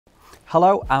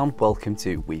Hello and welcome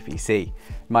to WePC.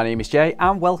 My name is Jay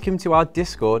and welcome to our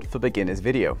Discord for Beginners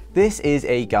video. This is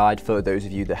a guide for those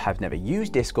of you that have never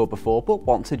used Discord before but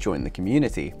want to join the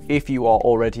community. If you are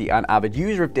already an avid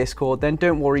user of Discord, then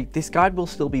don't worry, this guide will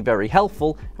still be very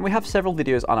helpful, and we have several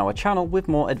videos on our channel with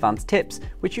more advanced tips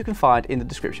which you can find in the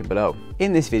description below.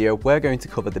 In this video we're going to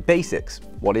cover the basics: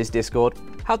 what is Discord,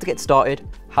 how to get started,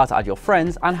 how to add your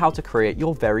friends, and how to create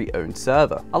your very own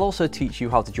server. I'll also teach you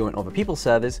how to join other people's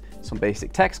servers, some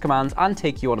basic text commands, and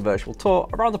take you on a virtual tour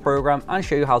around the program and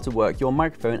show you how to work your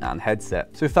microphone and headset.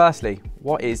 So firstly,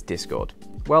 what is Discord?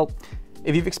 Well,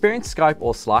 if you've experienced Skype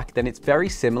or Slack, then it's very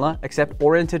similar except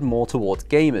oriented more towards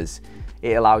gamers.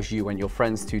 It allows you and your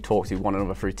friends to talk to one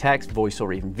another through text, voice,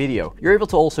 or even video. You're able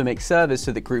to also make servers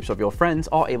so that groups of your friends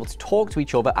are able to talk to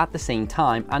each other at the same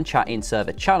time and chat in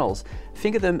server channels.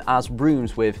 Think of them as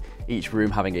rooms, with each room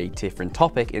having a different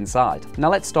topic inside. Now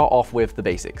let's start off with the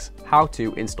basics: how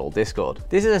to install Discord.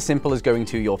 This is as simple as going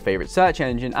to your favorite search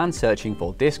engine and searching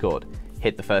for Discord.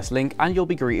 Hit the first link and you'll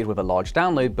be greeted with a large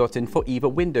download button for either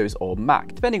Windows or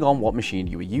Mac, depending on what machine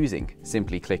you are using.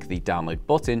 Simply click the download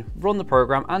button, run the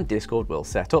program, and Discord will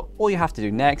set up. All you have to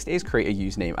do next is create a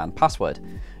username and password.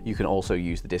 You can also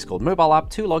use the Discord mobile app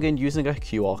to log in using a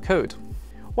QR code.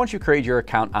 Once you've created your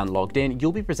account and logged in,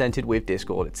 you'll be presented with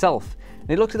Discord itself. And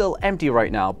it looks a little empty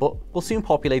right now, but we'll soon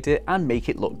populate it and make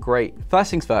it look great. First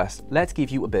things first, let's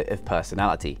give you a bit of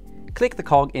personality. Click the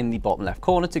cog in the bottom left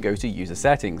corner to go to user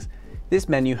settings. This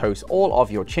menu hosts all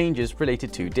of your changes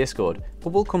related to Discord, but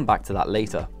we'll come back to that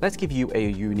later. Let's give you a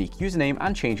unique username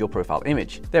and change your profile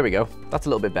image. There we go, that's a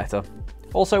little bit better.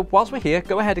 Also, whilst we're here,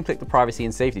 go ahead and click the Privacy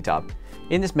and Safety tab.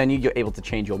 In this menu, you're able to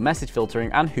change your message filtering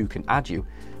and who can add you.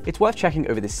 It's worth checking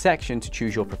over this section to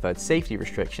choose your preferred safety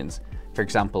restrictions. For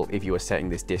example, if you are setting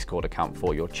this Discord account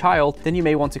for your child, then you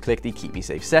may want to click the Keep Me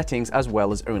Safe settings, as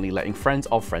well as only letting friends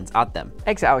of friends add them.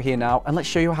 Exit out here now and let's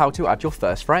show you how to add your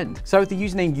first friend. So the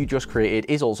username you just created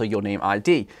is also your name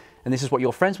ID, and this is what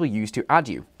your friends will use to add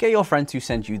you. Get your friend to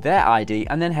send you their ID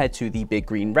and then head to the big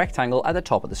green rectangle at the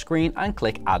top of the screen and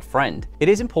click Add Friend. It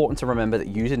is important to remember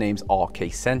that usernames are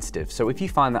case sensitive, so if you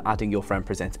find that adding your friend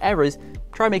presents errors,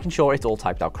 try making sure it's all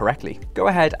typed out correctly. Go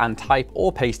ahead and type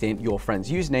or paste in your friend's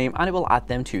username and it will add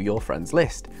them to your friends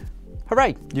list.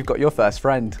 Hooray, you've got your first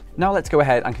friend. Now let's go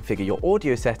ahead and configure your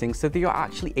audio settings so that you're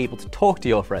actually able to talk to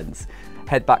your friends.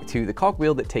 Head back to the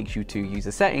cogwheel that takes you to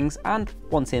user settings, and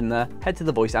once in there, head to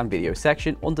the voice and video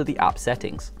section under the app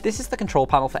settings. This is the control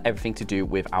panel for everything to do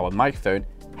with our microphone,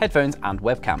 headphones, and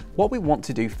webcam. What we want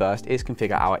to do first is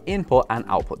configure our input and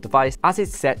output device, as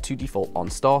it's set to default on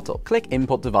startup. Click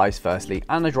input device firstly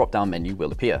and a drop down menu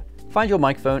will appear. Find your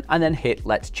microphone and then hit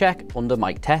Let's Check under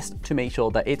Mic Test to make sure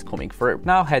that it's coming through.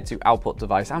 Now head to output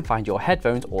device and find your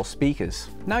headphones or speakers.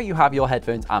 Now you have your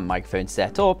headphones and microphone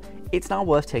set up, it's now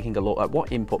worth taking a look at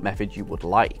what input method you would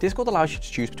like. Discord allows you to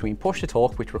choose between push to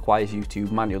talk, which requires you to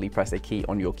manually press a key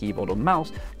on your keyboard or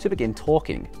mouse to begin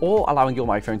talking, or allowing your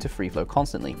microphone to free flow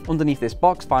constantly. Underneath this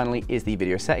box finally is the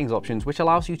video settings options, which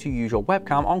allows you to use your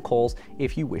webcam on calls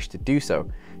if you wish to do so.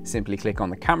 Simply click on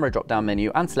the camera drop down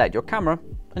menu and select your camera,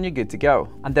 and you're good to go.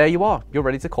 And there you are, you're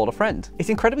ready to call a friend. It's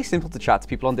incredibly simple to chat to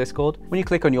people on Discord. When you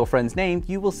click on your friend's name,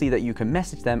 you will see that you can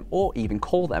message them or even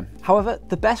call them. However,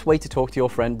 the best way to talk to your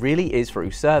friend really is through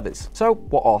servers. So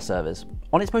what are servers?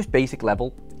 On its most basic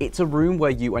level, it's a room where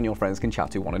you and your friends can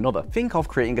chat to one another. Think of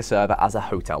creating a server as a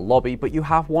hotel lobby, but you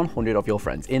have 100 of your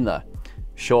friends in there.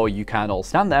 Sure, you can all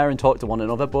stand there and talk to one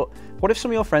another, but what if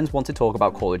some of your friends want to talk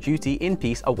about Call of Duty in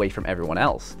peace away from everyone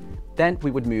else? Then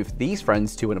we would move these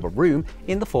friends to another room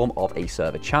in the form of a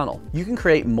server channel. You can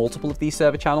create multiple of these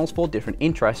server channels for different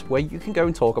interests where you can go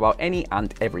and talk about any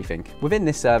and everything. Within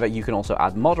this server, you can also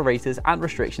add moderators and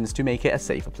restrictions to make it a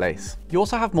safer place. You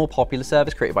also have more popular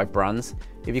servers created by brands.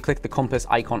 If you click the compass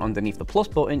icon underneath the plus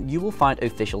button, you will find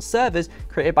official servers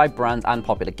created by brands and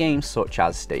popular games such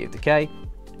as State of Decay,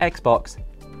 Xbox,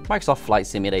 Microsoft Flight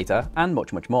Simulator, and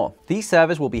much more. These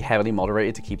servers will be heavily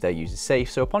moderated to keep their users safe,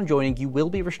 so upon joining you will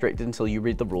be restricted until you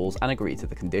read the rules and agree to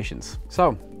the conditions.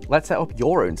 So let's set up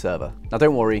your own server. Now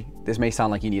don't worry, this may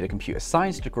sound like you need a computer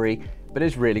science degree, but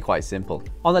it's really quite simple.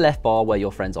 On the left bar where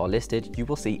your friends are listed, you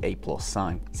will see a plus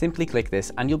sign. Simply click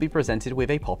this and you'll be presented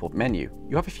with a pop-up menu.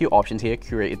 You have a few options here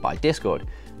curated by Discord.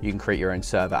 You can create your own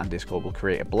server and Discord will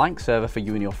create a blank server for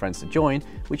you and your friends to join,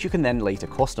 which you can then later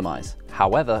customize.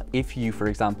 However, if you, for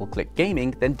example, click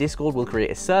gaming, then Discord will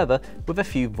create a server with a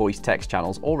few voice text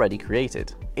channels already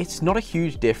created. It's not a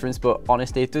huge difference, but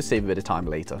honestly, it does save a bit of time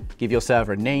later. Give your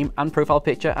server a name and profile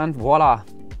picture and voila,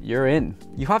 you're in.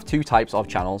 You have two types of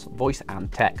channels, voice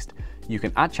and text. You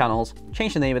can add channels,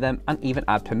 change the name of them, and even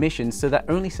add permissions so that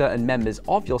only certain members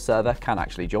of your server can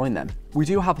actually join them. We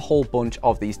do have a whole bunch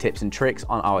of these tips and tricks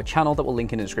on our channel that will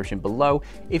link in the description below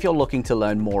if you're looking to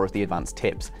learn more of the advanced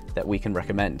tips that we can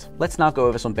recommend. Let's now go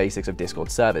over some basics of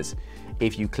Discord servers.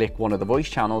 If you click one of the voice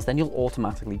channels, then you'll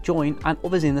automatically join and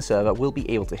others in the server will be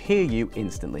able to hear you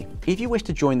instantly. If you wish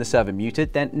to join the server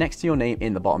muted, then next to your name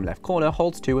in the bottom left corner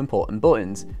holds two important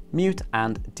buttons, mute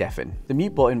and deafen. The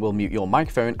mute button will mute your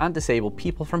microphone and disable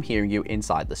people from hearing you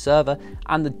inside the server,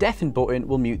 and the deafen button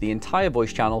will mute the entire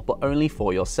voice channel but only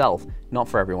for yourself, not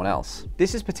for everyone else.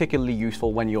 This is particularly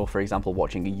useful when you're, for example,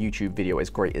 watching a YouTube video as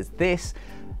great as this,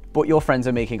 but your friends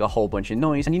are making a whole bunch of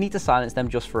noise and you need to silence them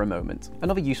just for a moment.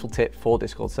 Another useful tip for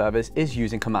Discord servers is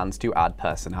using commands to add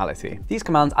personality. These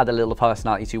commands add a little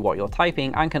personality to what you're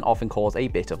typing and can often cause a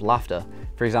bit of laughter.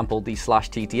 For example, the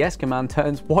 /tts command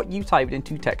turns what you typed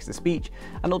into text-to-speech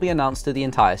and it'll be announced to the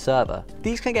entire server.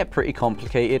 These can get pretty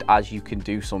complicated as you can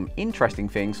do some interesting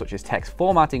things such as text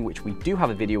formatting, which we do have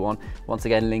a video on. Once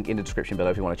again, link in the description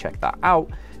below if you want to check that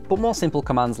out. But more simple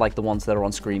commands like the ones that are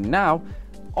on screen now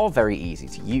are very easy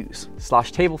to use.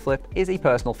 /tableflip is a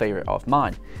personal favorite of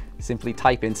mine. Simply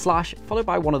type in / followed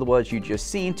by one of the words you just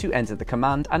seen to enter the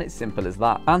command, and it's simple as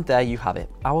that. And there you have it,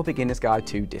 our beginner's guide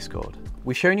to Discord.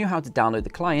 We've shown you how to download the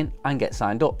client and get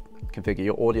signed up, configure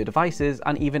your audio devices,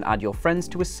 and even add your friends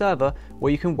to a server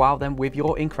where you can wow them with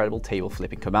your incredible table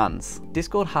flipping commands.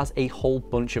 Discord has a whole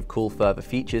bunch of cool further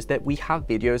features that we have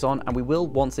videos on, and we will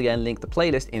once again link the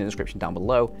playlist in the description down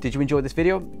below. Did you enjoy this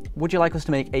video? Would you like us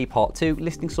to make a part 2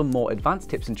 listing some more advanced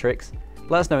tips and tricks?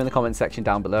 Let us know in the comment section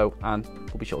down below and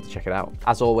we'll be sure to check it out.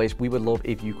 As always, we would love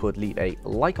if you could leave a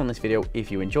like on this video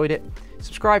if you enjoyed it,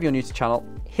 subscribe if you're new to the channel,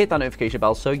 hit that notification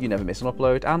bell so you never miss an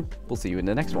upload, and we'll see you in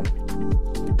the next one.